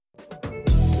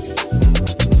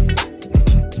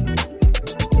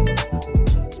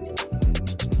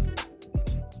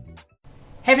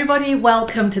Hey everybody,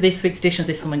 welcome to this week's edition of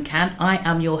This Woman Can. I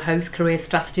am your host, career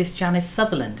strategist Janice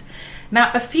Sutherland.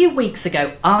 Now, a few weeks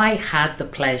ago, I had the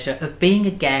pleasure of being a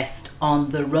guest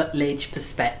on the Rutledge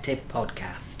Perspective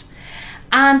podcast.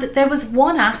 And there was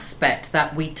one aspect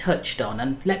that we touched on,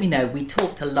 and let me know, we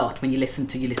talked a lot when you listen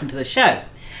to the show.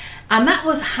 And that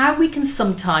was how we can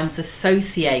sometimes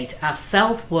associate our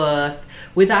self-worth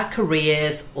with our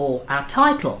careers or our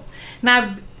title.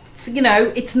 Now,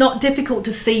 it's not difficult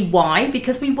to see why,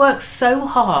 because we work so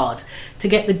hard to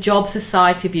get the job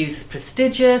society views as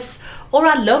prestigious, or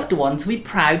our loved ones we're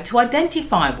proud to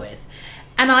identify with.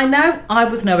 And I know I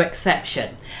was no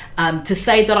exception. To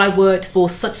say that I worked for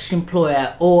such an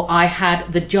employer or I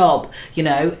had the job,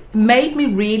 made me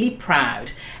really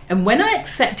proud. And when I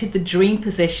accepted the dream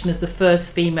position as the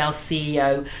first female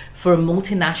CEO for a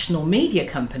multinational media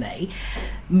company,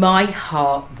 my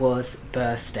heart was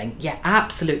bursting. Yeah,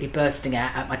 absolutely bursting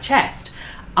out at my chest.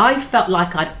 I felt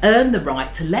like I'd earned the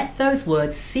right to let those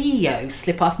words CEO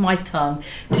slip off my tongue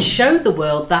to show the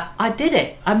world that I did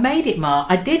it. I made it, Ma.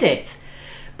 I did it.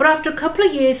 But after a couple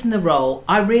of years in the role,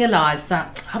 I realised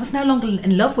that I was no longer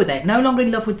in love with it, no longer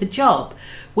in love with the job,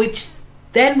 which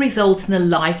then results in a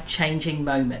life-changing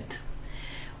moment.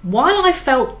 While I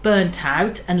felt burnt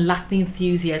out and lacked the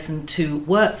enthusiasm to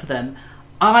work for them,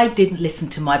 I didn't listen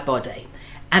to my body,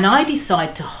 and I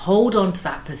decided to hold on to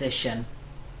that position,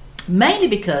 mainly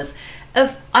because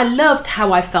I loved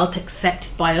how I felt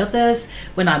accepted by others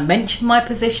when I mentioned my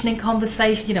position in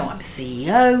conversation. I'm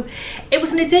CEO. It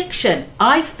was an addiction.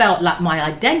 I felt like my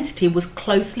identity was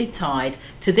closely tied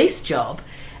to this job,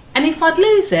 and if I'd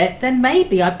lose it, then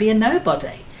maybe I'd be a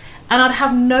nobody, and I'd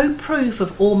have no proof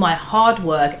of all my hard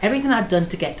work, everything I'd done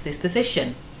to get to this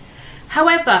position.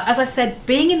 However, as I said,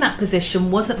 being in that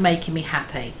position wasn't making me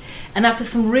happy. And after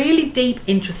some really deep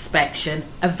introspection,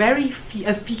 a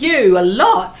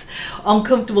lot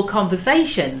uncomfortable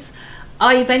conversations,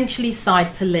 I eventually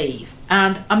decided to leave.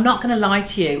 And I'm not going to lie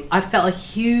to you, I felt a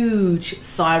huge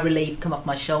sigh of relief come off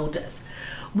my shoulders.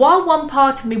 While one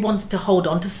part of me wanted to hold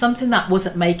on to something that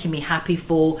wasn't making me happy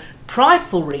for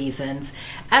prideful reasons,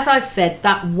 as I said,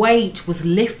 that weight was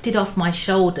lifted off my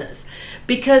shoulders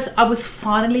because I was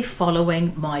finally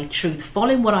following my truth,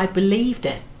 following what I believed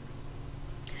in.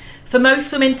 For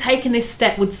most women, taking this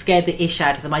step would scare the ish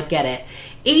out of them, I get it.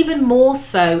 Even more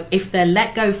so if they're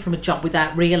let go from a job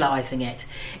without realising it.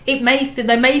 They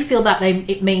may feel that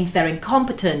it means they're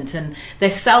incompetent and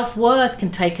their self-worth can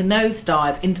take a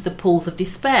nosedive into the pools of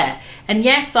despair. And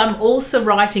yes, I'm also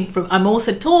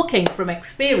talking from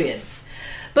experience.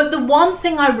 But the one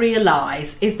thing I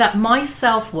realise is that my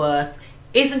self-worth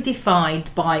isn't defined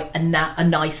by a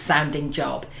nice sounding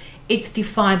job. It's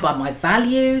defined by my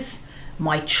values,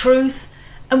 my truth,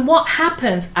 and what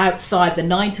happens outside the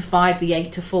 9 to 5, the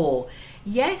 8 to 4.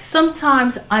 Yes,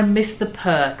 sometimes I miss the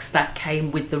perks that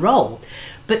came with the role,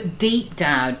 but deep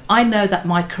down, I know that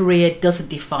my career doesn't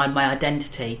define my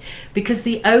identity because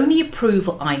the only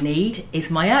approval I need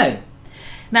is my own.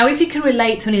 Now, if you can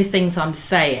relate to any of the things I'm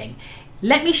saying,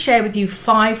 let me share with you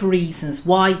 5 reasons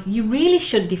why you really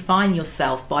should define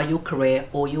yourself by your career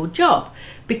or your job,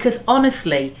 because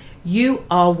honestly, you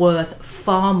are worth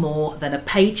far more than a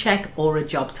paycheck or a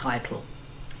job title.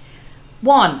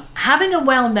 1, having a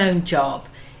well-known job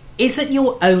isn't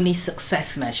your only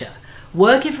success measure.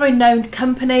 Working for a known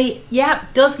company,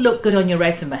 does look good on your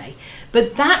resume,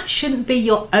 but that shouldn't be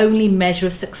your only measure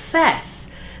of success.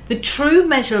 The true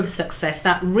measure of success,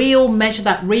 that real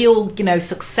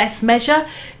success measure,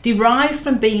 derives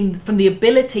from the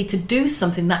ability to do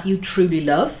something that you truly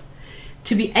love,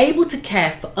 to be able to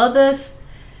care for others,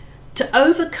 to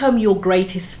overcome your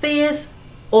greatest fears,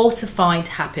 or to find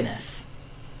happiness.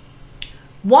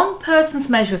 One person's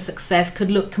measure of success could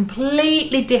look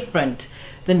completely different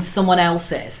than someone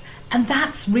else's, and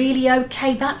that's really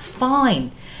okay, that's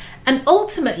fine. And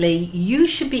ultimately, you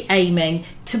should be aiming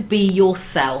to be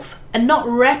yourself and not a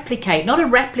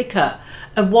replica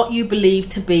of what you believe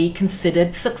to be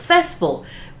considered successful,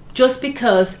 just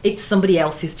because it's somebody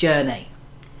else's journey.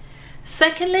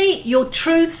 Secondly, your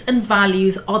truths and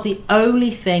values are the only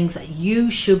things that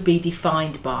you should be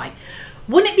defined by.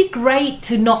 Wouldn't it be great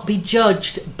to not be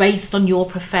judged based on your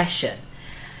profession?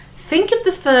 Think of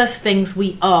the first things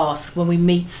we ask when we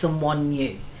meet someone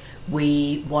new.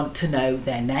 We want to know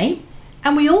their name,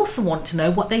 and we also want to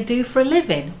know what they do for a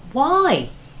living. Why?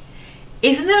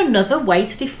 Isn't there another way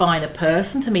to define a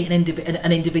person to meet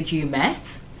an individual you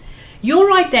met?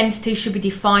 Your identity should be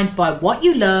defined by what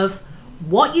you love,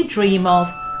 what you dream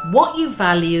of, what you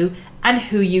value, and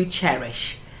who you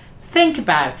cherish. Think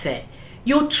about it.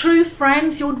 Your true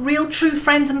friends, your real true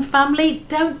friends and family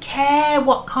don't care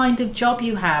what kind of job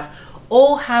you have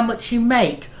or how much you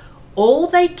make. All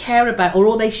they care about, or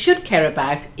all they should care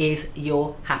about, is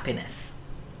your happiness.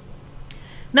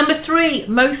 Number 3,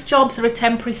 most jobs are a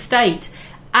temporary state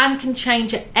and can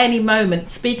change at any moment.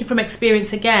 Speaking from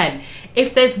experience again,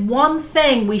 if there's one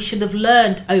thing we should have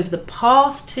learned over the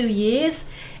past 2 years,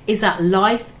 is that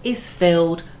life is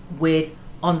filled with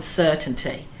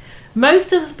uncertainty.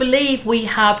 Most of us believe we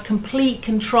have complete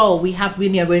control.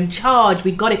 We're in charge.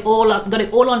 We've got it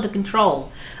all under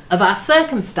control of our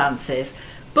circumstances,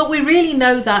 but we really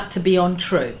know that to be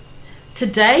untrue.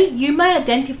 Today, you may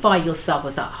identify yourself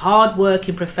as that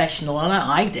hard-working professional, and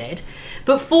I did,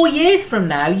 but 4 years from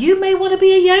now, you may want to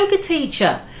be a yoga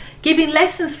teacher, giving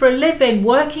lessons for a living,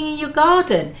 working in your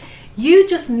garden. You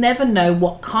just never know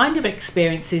what kind of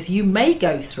experiences you may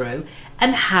go through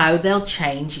and how they'll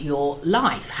change your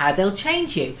life, how they'll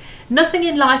change you. Nothing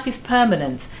in life is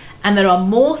permanent, and there are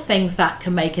more things that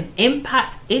can make an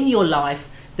impact in your life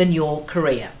than your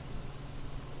career.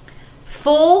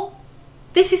 4,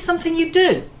 this is something you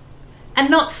do and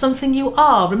not something you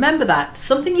are. Remember that.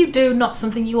 Something you do, not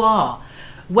something you are.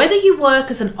 Whether you work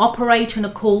as an operator in a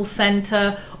call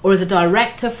centre or as a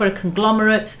director for a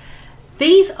conglomerate,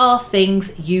 these are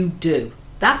things you do.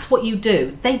 That's what you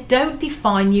do. They don't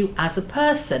define you as a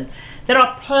person. There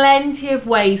are plenty of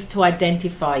ways to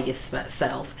identify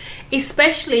yourself,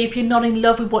 especially if you're not in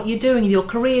love with what you're doing, your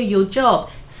career, your job.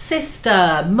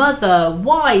 Sister, mother,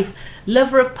 wife,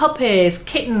 lover of puppies,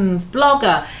 kittens,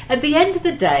 blogger. At the end of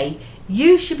the day,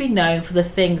 you should be known for the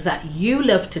things that you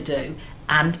love to do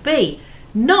and be,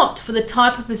 not for the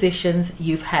type of positions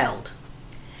you've held.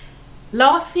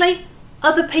 Lastly,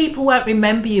 other people won't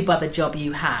remember you by the job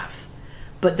you have,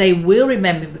 but they will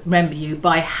remember you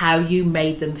by how you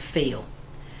made them feel.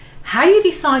 How you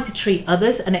decide to treat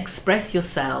others and express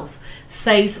yourself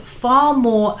says far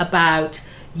more about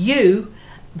you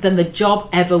than the job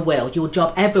ever will, your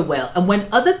job ever will. And when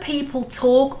other people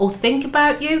talk or think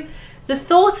about you, the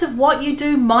thought of what you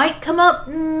do might come up,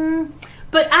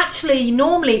 but actually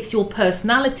normally it's your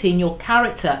personality and your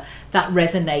character that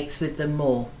resonates with them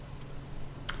more.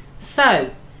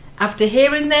 So, after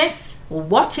hearing this or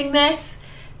watching this,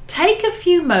 take a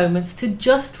few moments to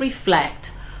just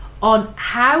reflect on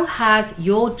how has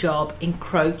your job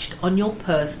encroached on your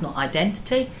personal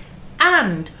identity,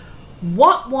 and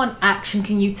what one action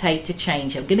can you take to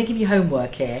change it. I'm going to give you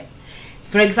homework here.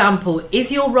 For example,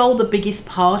 is your role the biggest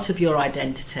part of your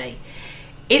identity?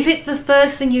 Is it the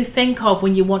first thing you think of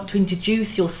when you want to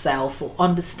introduce yourself or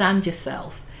understand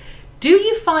yourself? Do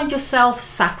you find yourself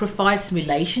sacrificing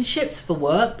relationships for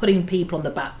work, putting people on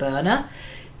the back burner?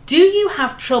 Do you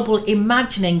have trouble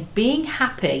imagining being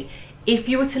happy if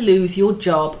you were to lose your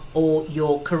job or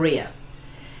your career?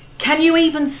 Can you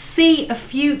even see a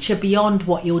future beyond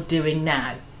what you're doing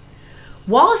now?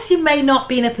 Whilst you may not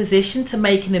be in a position to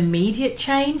make an immediate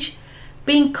change,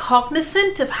 being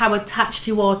cognizant of how attached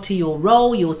you are to your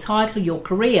role, your title, your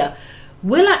career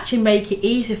will actually make it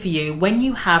easier for you when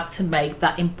you have to make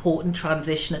that important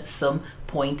transition at some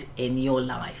point in your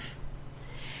life.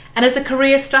 And as a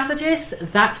career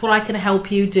strategist, that's what I can help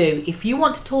you do. If you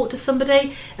want to talk to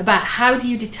somebody about how do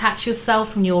you detach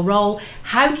yourself from your role,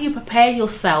 how do you prepare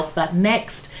yourself that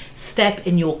next step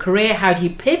in your career, how do you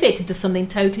pivot into something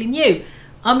totally new,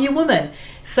 I'm your woman.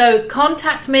 So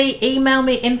contact me, email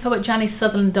me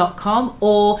info@janicesutherland.com,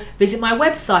 or visit my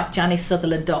website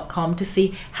janicesutherland.com to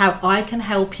see how I can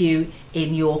help you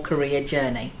in your career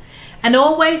journey. And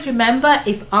always remember,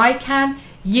 if I can,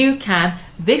 you can,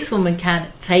 this woman can.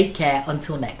 Take care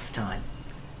until next time.